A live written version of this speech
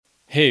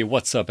Hey,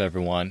 what's up,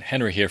 everyone?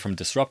 Henry here from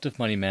Disruptive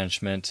Money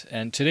Management,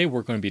 and today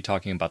we're going to be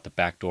talking about the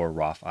backdoor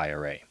Roth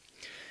IRA.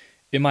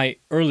 In my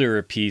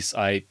earlier piece,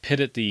 I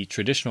pitted the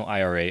traditional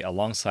IRA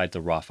alongside the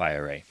Roth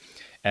IRA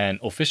and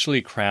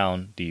officially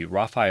crowned the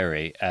Roth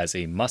IRA as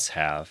a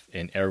must-have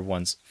in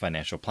everyone's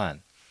financial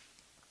plan.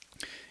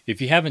 If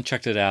you haven't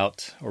checked it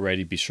out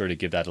already, be sure to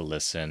give that a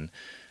listen.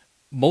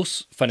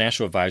 Most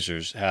financial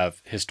advisors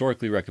have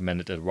historically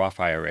recommended the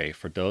Roth IRA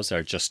for those that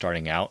are just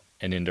starting out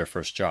and in their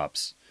first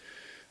jobs.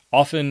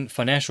 Often,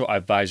 financial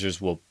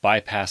advisors will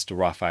bypass the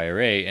Roth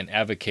IRA and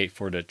advocate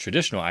for the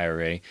traditional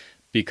IRA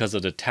because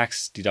of the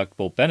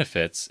tax-deductible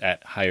benefits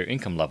at higher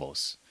income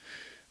levels.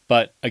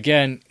 But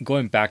again,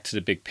 going back to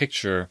the big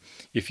picture,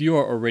 if you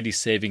are already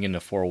saving in the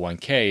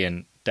 401k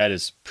and that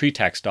is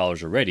pre-tax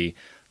dollars already,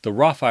 the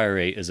Roth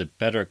IRA is a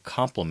better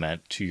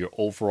complement to your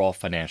overall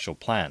financial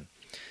plan.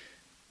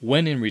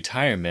 When in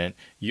retirement,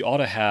 you ought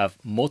to have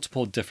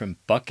multiple different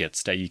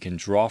buckets that you can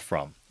draw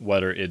from,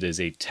 whether it is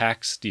a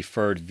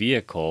tax-deferred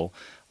vehicle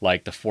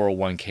like the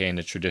 401k and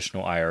the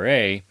traditional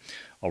IRA,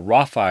 a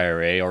Roth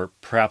IRA, or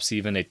perhaps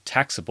even a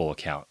taxable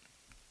account.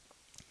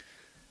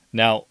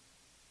 Now,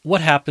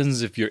 what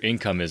happens if your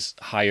income is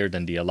higher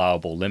than the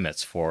allowable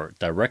limits for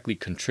directly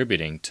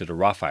contributing to the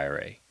Roth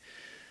IRA?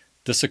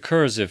 This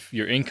occurs if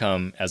your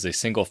income as a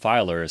single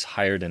filer is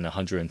higher than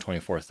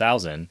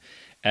 $124,000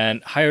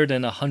 and higher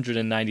than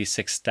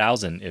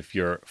 $196,000 if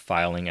you're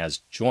filing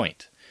as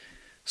joint.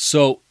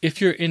 So if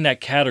you're in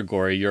that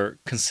category, you're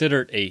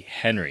considered a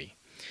Henry.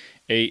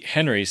 A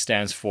Henry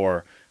stands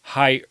for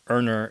High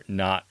Earner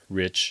Not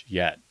Rich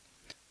Yet.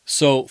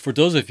 So for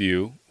those of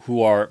you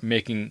who are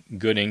making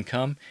good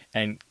income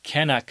and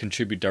cannot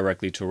contribute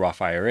directly to a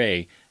Roth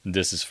IRA,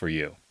 this is for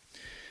you.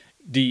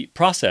 The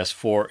process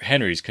for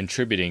Henrys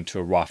contributing to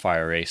a Roth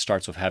IRA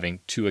starts with having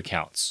two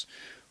accounts.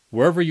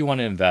 Wherever you want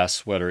to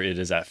invest, whether it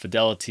is at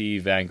Fidelity,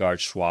 Vanguard,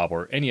 Schwab,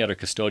 or any other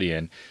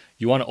custodian,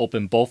 you want to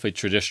open both a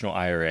traditional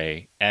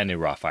IRA and a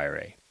Roth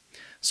IRA.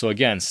 So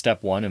again,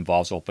 step one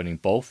involves opening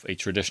both a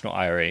traditional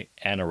IRA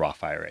and a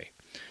Roth IRA.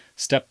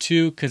 Step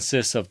two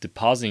consists of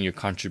depositing your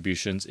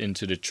contributions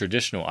into the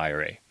traditional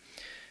IRA.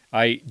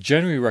 I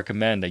generally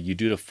recommend that you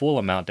do the full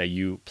amount that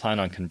you plan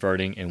on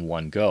converting in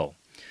one go.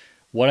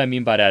 What I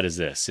mean by that is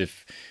this.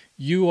 If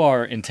you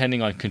are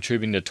intending on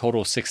contributing the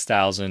total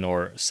 $6,000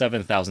 or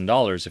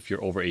 $7,000 if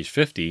you're over age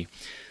 50,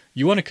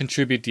 you want to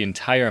contribute the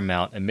entire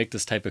amount and make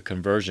this type of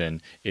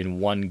conversion in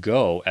one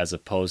go as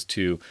opposed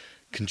to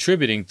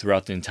contributing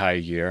throughout the entire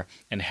year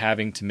and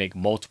having to make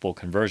multiple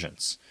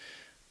conversions.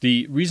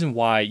 The reason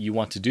why you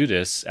want to do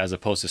this as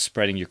opposed to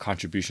spreading your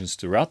contributions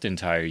throughout the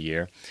entire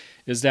year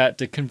is that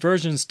the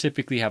conversions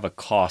typically have a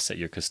cost at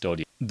your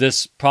custodian.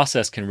 This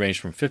process can range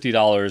from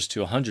 $50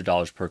 to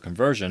 $100 per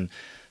conversion,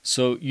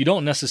 so you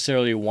don't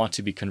necessarily want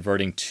to be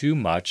converting too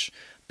much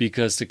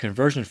because the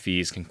conversion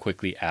fees can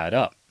quickly add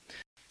up.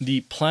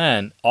 The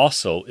plan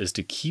also is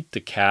to keep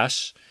the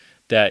cash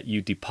that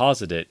you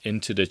deposited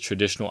into the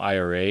traditional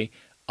IRA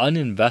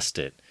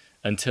uninvested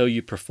until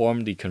you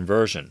perform the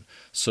conversion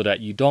so that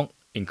you don't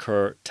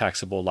incur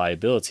taxable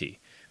liability,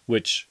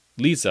 which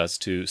leads us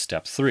to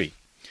step three.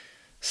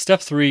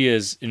 Step three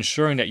is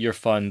ensuring that your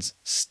funds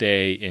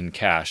stay in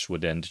cash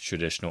within the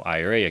traditional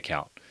IRA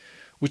account,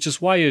 which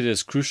is why it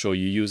is crucial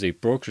you use a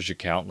brokerage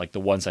account like the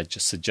ones I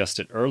just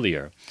suggested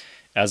earlier,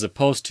 as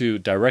opposed to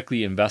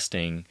directly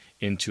investing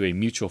into a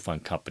mutual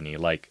fund company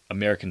like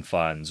American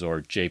Funds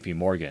or JP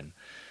Morgan.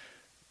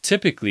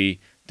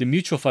 Typically, the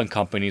mutual fund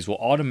companies will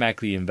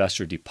automatically invest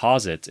your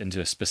deposits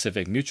into a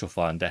specific mutual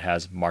fund that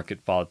has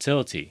market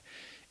volatility.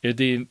 If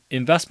the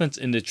investments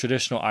in the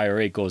traditional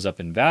IRA goes up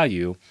in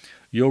value,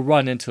 you'll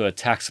run into a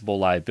taxable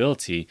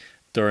liability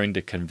during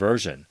the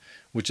conversion,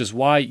 which is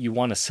why you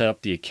want to set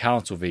up the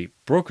accounts with a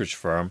brokerage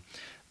firm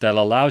that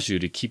allows you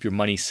to keep your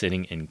money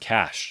sitting in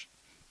cash.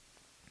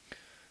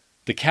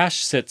 The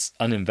cash sits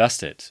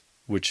uninvested,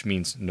 which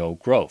means no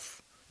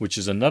growth, which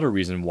is another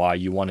reason why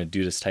you want to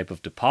do this type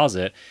of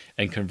deposit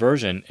and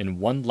conversion in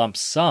one lump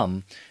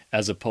sum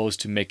as opposed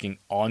to making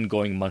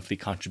ongoing monthly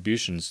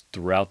contributions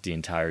throughout the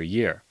entire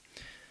year.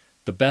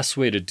 The best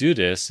way to do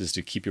this is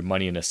to keep your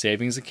money in a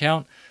savings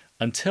account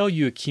until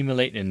you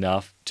accumulate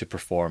enough to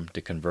perform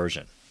the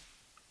conversion.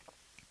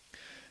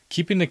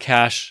 Keeping the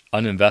cash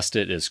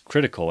uninvested is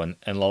critical and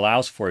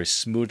allows for a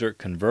smoother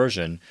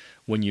conversion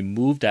when you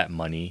move that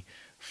money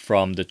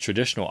from the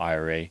traditional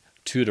IRA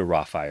to the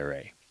Roth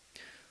IRA.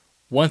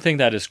 One thing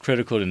that is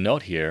critical to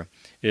note here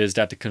is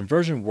that the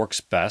conversion works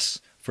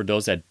best for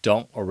those that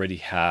don't already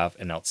have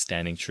an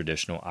outstanding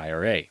traditional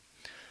IRA.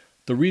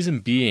 The reason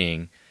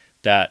being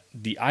that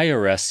the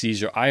IRS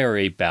sees your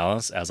IRA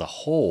balance as a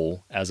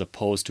whole as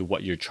opposed to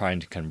what you're trying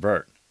to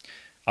convert.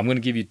 I'm going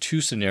to give you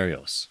two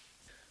scenarios.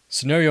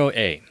 Scenario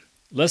A.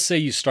 Let's say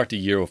you start the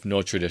year with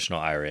no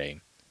traditional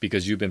IRA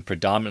because you've been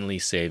predominantly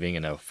saving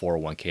in a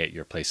 401k at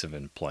your place of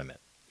employment.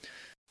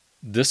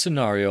 This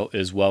scenario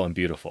is well and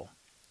beautiful.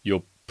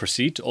 You'll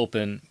proceed to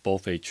open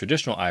both a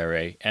traditional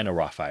IRA and a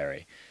Roth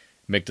IRA,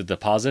 make the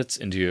deposits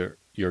into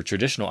your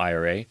traditional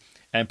IRA,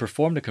 and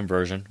perform the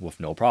conversion with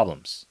no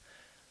problems.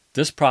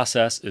 This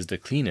process is the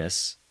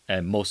cleanest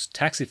and most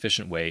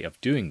tax-efficient way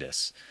of doing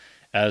this,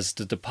 as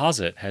the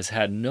deposit has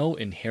had no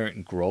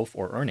inherent growth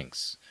or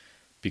earnings.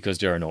 Because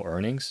there are no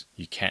earnings,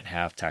 you can't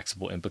have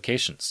taxable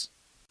implications.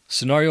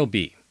 Scenario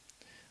B.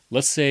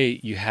 Let's say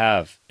you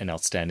have an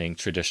outstanding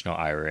traditional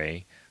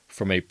IRA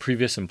from a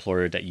previous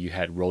employer that you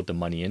had rolled the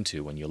money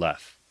into when you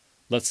left.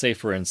 Let's say,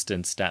 for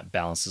instance, that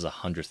balance is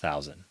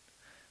 $100,000.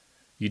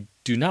 You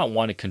do not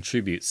want to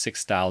contribute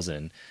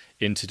 $6,000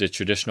 into the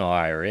traditional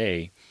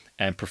IRA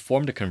and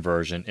perform the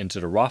conversion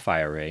into the Roth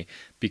IRA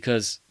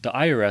because the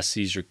IRS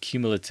sees your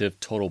cumulative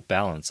total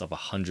balance of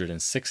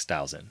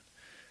 $106,000.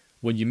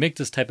 When you make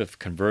this type of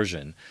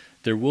conversion,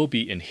 there will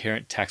be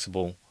inherent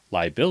taxable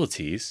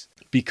liabilities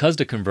because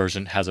the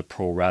conversion has a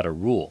pro rata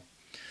rule.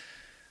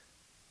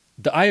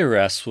 The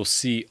IRS will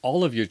see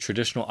all of your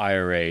traditional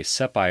IRA,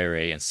 SEP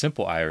IRA, and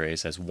simple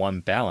IRAs as one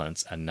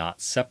balance and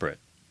not separate.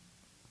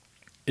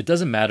 It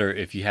doesn't matter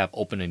if you have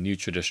opened a new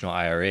traditional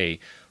IRA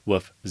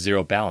with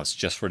zero balance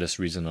just for this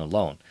reason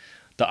alone.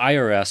 The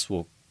IRS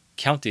will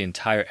count the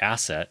entire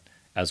asset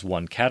as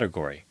one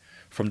category.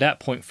 From that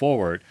point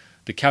forward,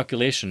 the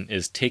calculation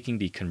is taking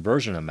the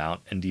conversion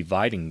amount and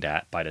dividing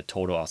that by the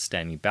total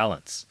outstanding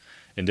balance.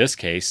 In this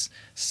case,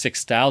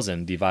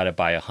 $6,000 divided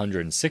by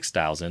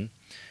 $106,000,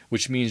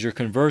 which means your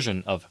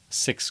conversion of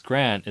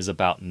 $6,000 is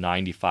about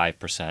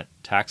 95%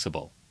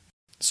 taxable.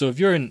 So if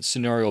you're in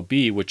scenario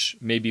B, which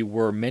may be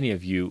where many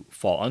of you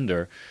fall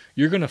under,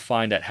 you're going to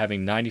find that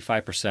having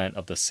 95%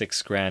 of the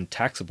 $6,000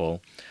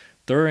 taxable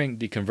during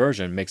the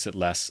conversion makes it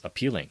less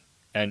appealing.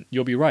 And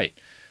you'll be right.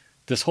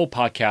 This whole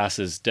podcast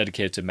is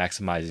dedicated to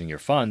maximizing your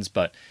funds,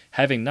 but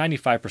having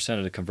 95%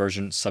 of the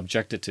conversion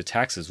subjected to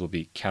taxes will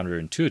be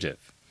counterintuitive.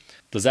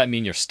 Does that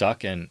mean you're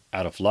stuck and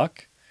out of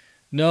luck?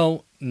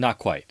 No, not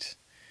quite.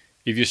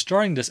 If you're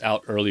starting this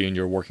out early in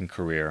your working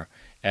career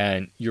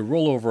and your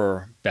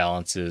rollover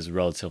balance is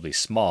relatively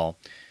small,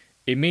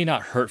 it may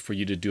not hurt for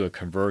you to do a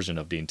conversion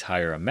of the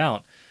entire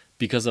amount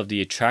because of the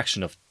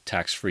attraction of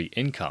tax-free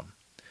income.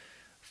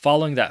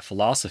 Following that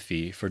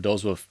philosophy, for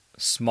those with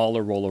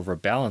smaller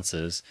rollover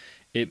balances,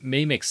 it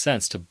may make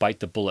sense to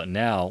bite the bullet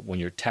now when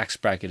your tax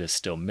bracket is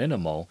still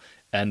minimal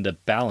and the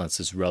balance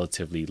is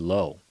relatively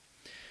low.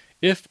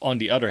 If, on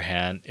the other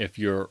hand, if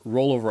your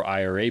rollover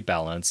IRA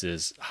balance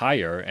is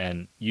higher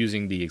and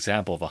using the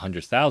example of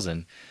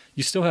 $100,000,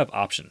 you still have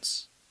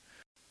options.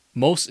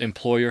 Most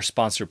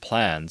employer-sponsored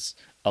plans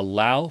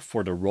allow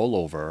for the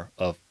rollover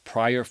of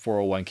prior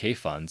 401k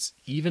funds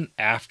even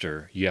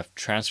after you have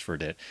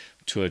transferred it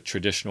to a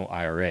traditional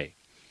IRA.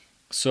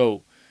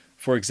 So,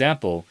 for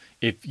example,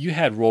 if you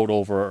had rolled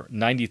over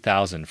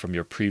 $90,000 from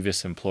your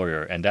previous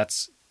employer, and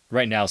that's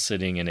right now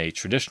sitting in a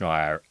traditional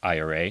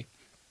IRA,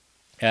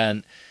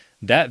 and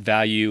that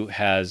value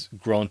has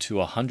grown to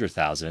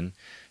 $100,000,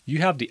 you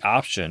have the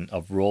option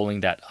of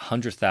rolling that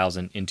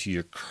 $100,000 into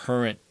your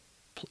current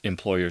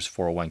employer's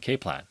 401k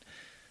plan.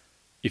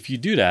 If you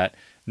do that,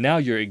 now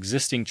your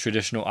existing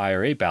traditional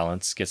IRA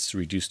balance gets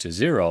reduced to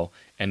zero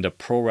and the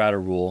pro rata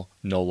rule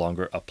no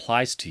longer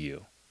applies to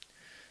you.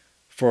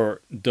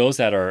 For those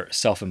that are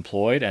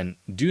self-employed and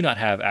do not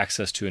have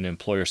access to an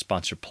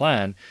employer-sponsored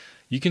plan,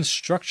 you can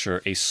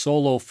structure a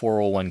solo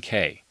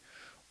 401k,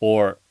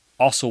 or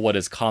also what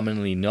is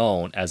commonly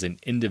known as an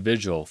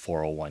individual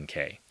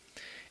 401k.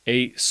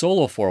 A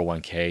solo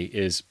 401k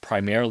is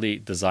primarily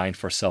designed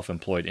for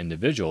self-employed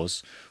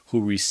individuals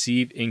who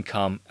receive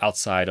income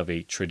outside of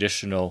a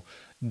traditional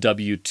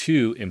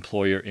W-2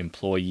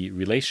 employer-employee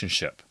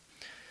relationship.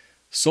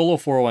 Solo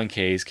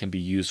 401ks can be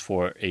used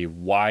for a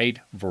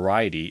wide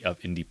variety of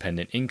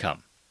independent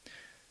income.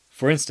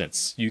 For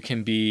instance, you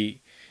can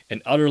be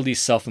an utterly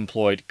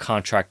self-employed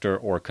contractor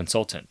or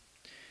consultant.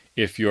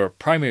 If your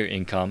primary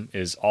income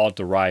is all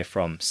derived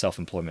from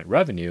self-employment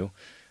revenue,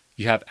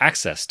 you have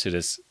access to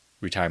this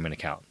retirement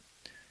account.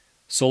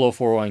 Solo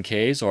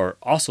 401ks are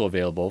also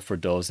available for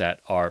those that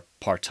are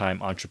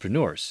part-time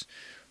entrepreneurs.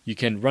 You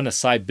can run a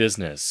side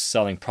business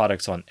selling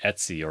products on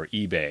Etsy or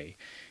eBay.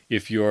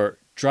 If you're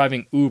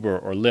driving Uber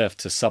or Lyft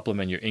to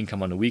supplement your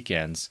income on the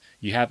weekends,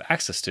 you have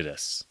access to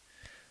this.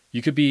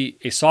 You could be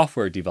a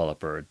software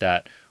developer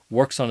that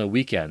works on the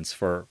weekends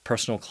for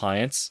personal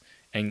clients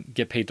and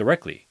get paid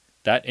directly.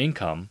 That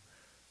income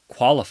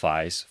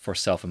qualifies for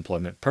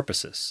self-employment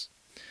purposes.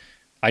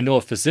 I know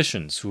of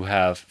physicians who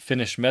have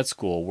finished med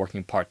school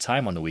working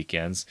part-time on the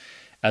weekends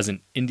as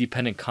an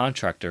independent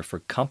contractor for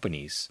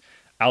companies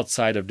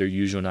outside of their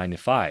usual 9 to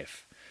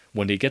 5.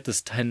 When they get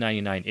this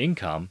 1099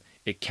 income,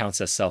 it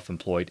counts as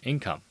self-employed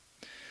income.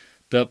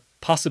 The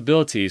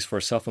possibilities for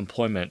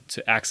self-employment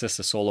to access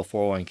the solo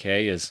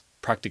 401k is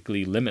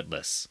practically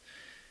limitless.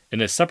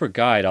 In a separate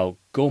guide, I'll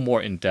go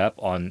more in depth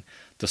on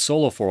the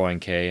solo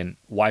 401k and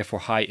why for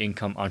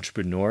high-income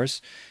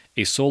entrepreneurs,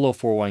 a solo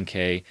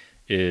 401k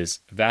is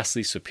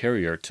vastly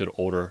superior to the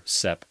older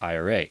SEP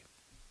IRA.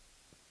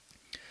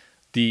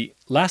 The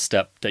last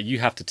step that you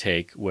have to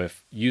take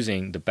with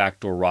using the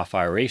backdoor Roth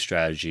IRA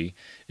strategy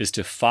is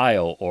to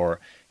file or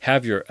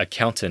have your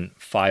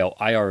accountant file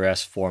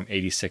IRS Form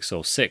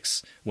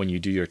 8606 when you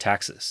do your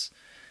taxes.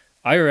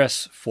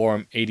 IRS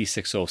Form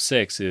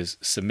 8606 is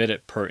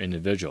submitted per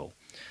individual.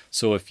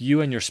 So if you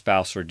and your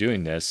spouse are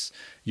doing this,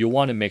 you'll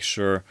want to make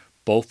sure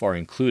both are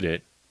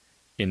included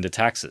in the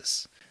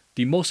taxes.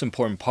 The most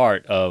important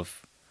part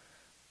of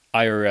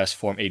IRS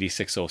Form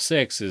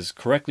 8606 is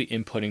correctly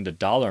inputting the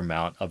dollar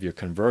amount of your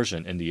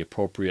conversion in the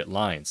appropriate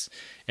lines.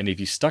 And if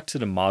you stuck to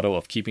the motto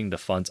of keeping the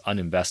funds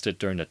uninvested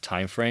during the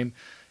time frame,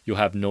 you'll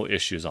have no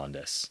issues on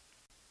this.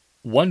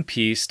 One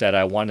piece that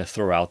I want to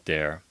throw out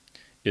there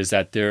is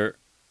that there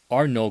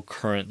are no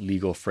current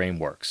legal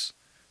frameworks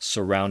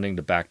surrounding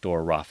the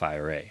backdoor Roth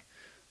IRA.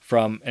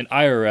 From an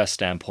IRS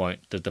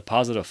standpoint, the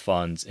deposit of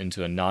funds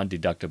into a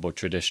non-deductible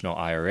traditional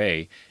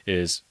IRA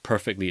is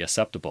perfectly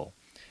acceptable,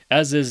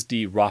 as is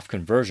the Roth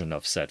conversion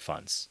of said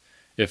funds.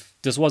 If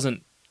this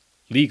wasn't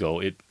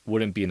legal, it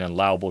wouldn't be an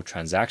allowable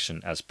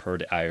transaction as per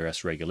the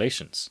IRS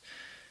regulations.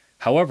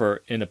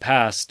 However, in the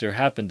past, there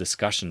have been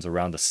discussions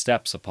around the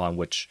steps upon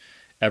which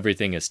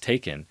everything is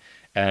taken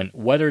and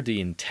whether the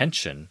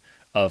intention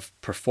of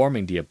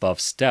performing the above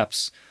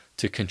steps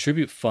to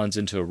contribute funds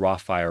into a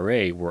Roth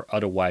IRA were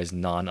otherwise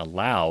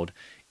non-allowed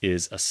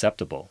is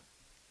acceptable.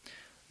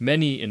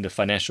 Many in the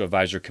financial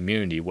advisor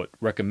community would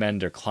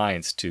recommend their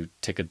clients to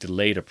take a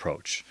delayed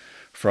approach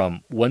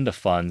from when the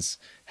funds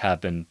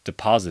have been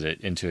deposited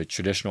into a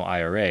traditional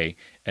IRA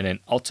and then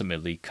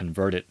ultimately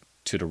converted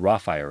to the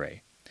Roth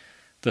IRA.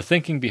 The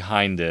thinking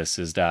behind this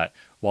is that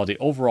while the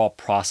overall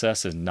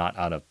process is not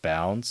out of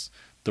bounds,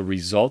 the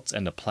results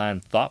and the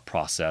planned thought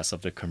process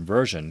of the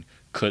conversion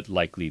could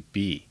likely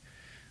be.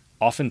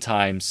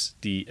 Oftentimes,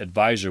 the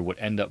advisor would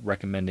end up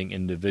recommending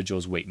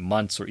individuals wait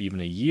months or even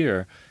a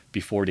year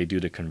before they do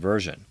the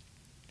conversion.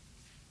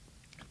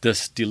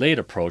 This delayed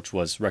approach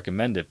was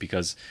recommended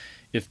because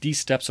if these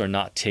steps are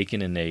not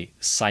taken in a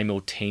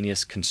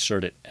simultaneous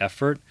concerted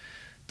effort,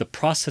 the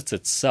process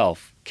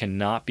itself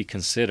cannot be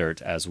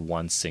considered as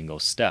one single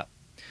step.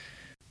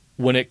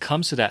 When it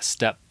comes to that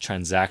step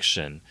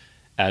transaction,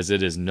 as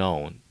it is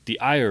known, the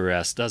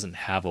IRS doesn't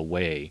have a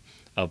way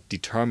of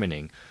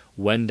determining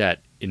when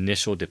that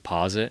initial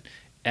deposit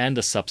and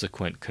the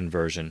subsequent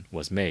conversion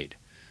was made.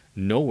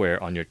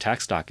 Nowhere on your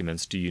tax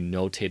documents do you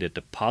notate a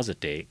deposit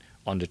date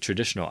on the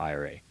traditional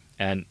IRA,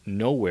 and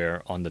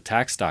nowhere on the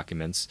tax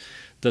documents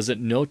does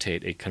it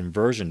notate a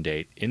conversion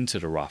date into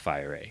the Roth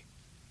IRA.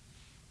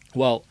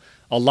 Well,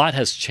 a lot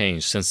has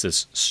changed since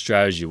this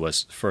strategy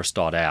was first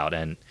thought out,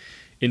 and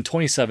in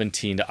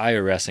 2017, the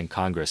IRS and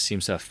Congress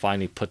seems to have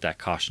finally put that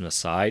caution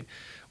aside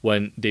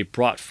when they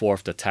brought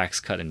forth the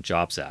Tax Cut and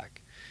Jobs Act.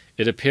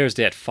 It appears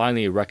they had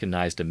finally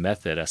recognized the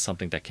method as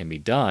something that can be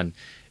done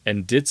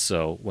and did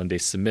so when they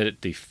submitted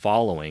the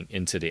following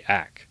into the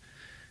Act.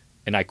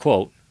 And I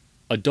quote,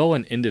 "Although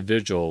an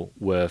individual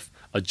with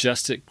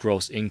adjusted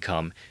gross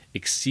income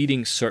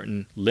exceeding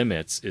certain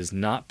limits is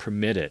not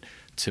permitted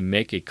to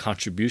make a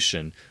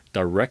contribution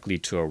directly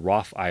to a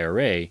Roth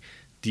IRA,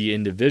 the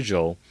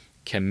individual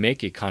can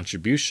make a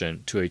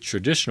contribution to a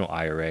traditional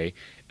IRA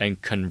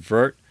and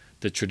convert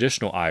the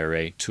traditional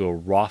IRA to a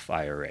Roth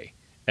IRA."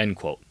 End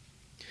quote.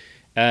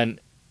 And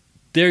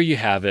there you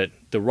have it.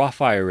 The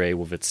Roth IRA,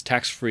 with its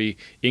tax-free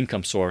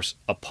income source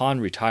upon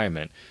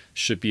retirement,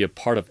 should be a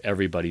part of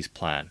everybody's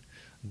plan.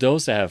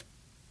 Those that have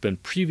been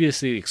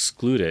previously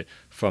excluded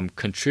from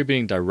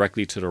contributing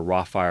directly to the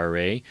Roth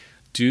IRA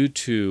due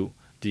to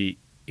the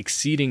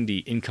exceeding the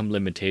income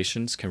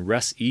limitations can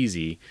rest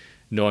easy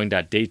knowing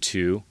that they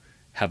too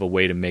have a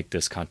way to make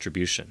this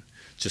contribution.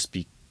 Just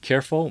be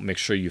careful, make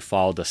sure you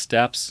follow the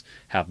steps,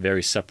 have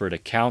very separate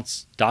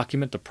accounts,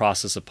 document the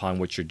process upon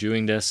which you're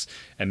doing this,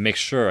 and make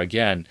sure,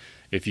 again,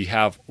 if you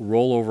have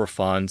rollover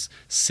funds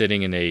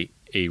sitting in a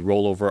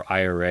rollover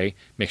IRA,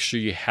 make sure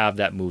you have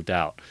that moved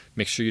out.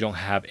 Make sure you don't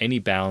have any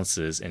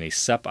balances in a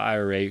SEP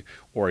IRA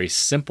or a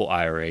simple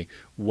IRA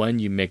when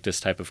you make this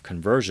type of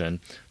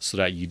conversion so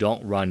that you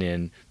don't run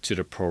into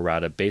the pro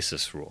rata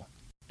basis rule.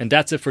 And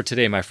that's it for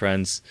today, my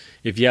friends.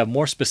 If you have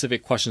more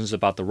specific questions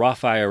about the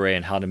Roth IRA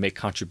and how to make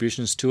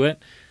contributions to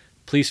it,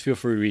 please feel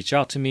free to reach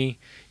out to me.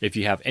 If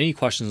you have any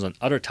questions on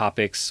other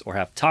topics or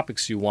have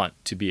topics you want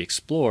to be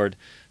explored,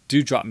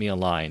 do drop me a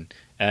line.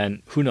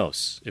 And who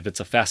knows, if it's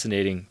a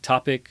fascinating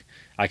topic,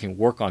 I can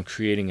work on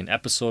creating an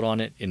episode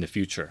on it in the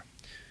future.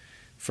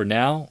 For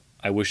now,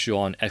 I wish you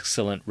all an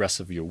excellent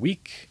rest of your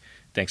week.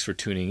 Thanks for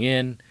tuning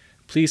in.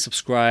 Please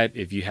subscribe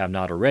if you have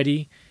not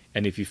already.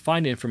 And if you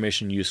find the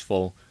information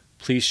useful,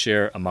 please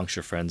share amongst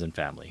your friends and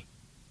family.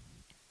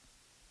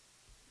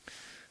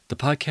 The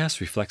podcast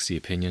reflects the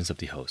opinions of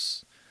the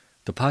hosts.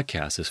 The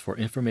podcast is for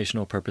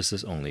informational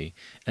purposes only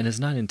and is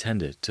not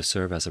intended to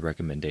serve as a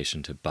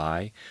recommendation to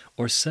buy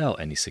or sell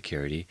any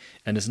security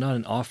and is not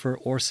an offer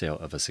or sale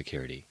of a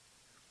security.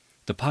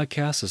 The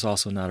podcast is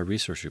also not a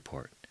research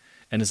report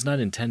and is not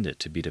intended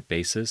to be the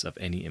basis of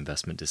any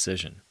investment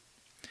decision.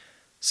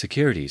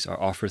 Securities are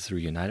offered through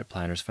United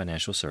Planners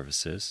Financial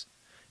Services,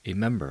 a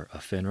member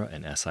of FINRA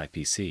and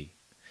SIPC.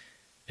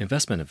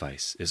 Investment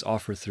advice is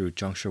offered through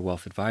Juncture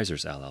Wealth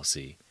Advisors,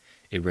 LLC,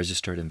 a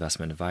registered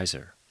investment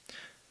advisor.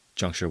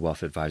 Juncture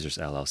Wealth Advisors,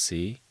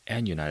 LLC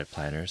and United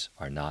Planners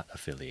are not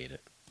affiliated.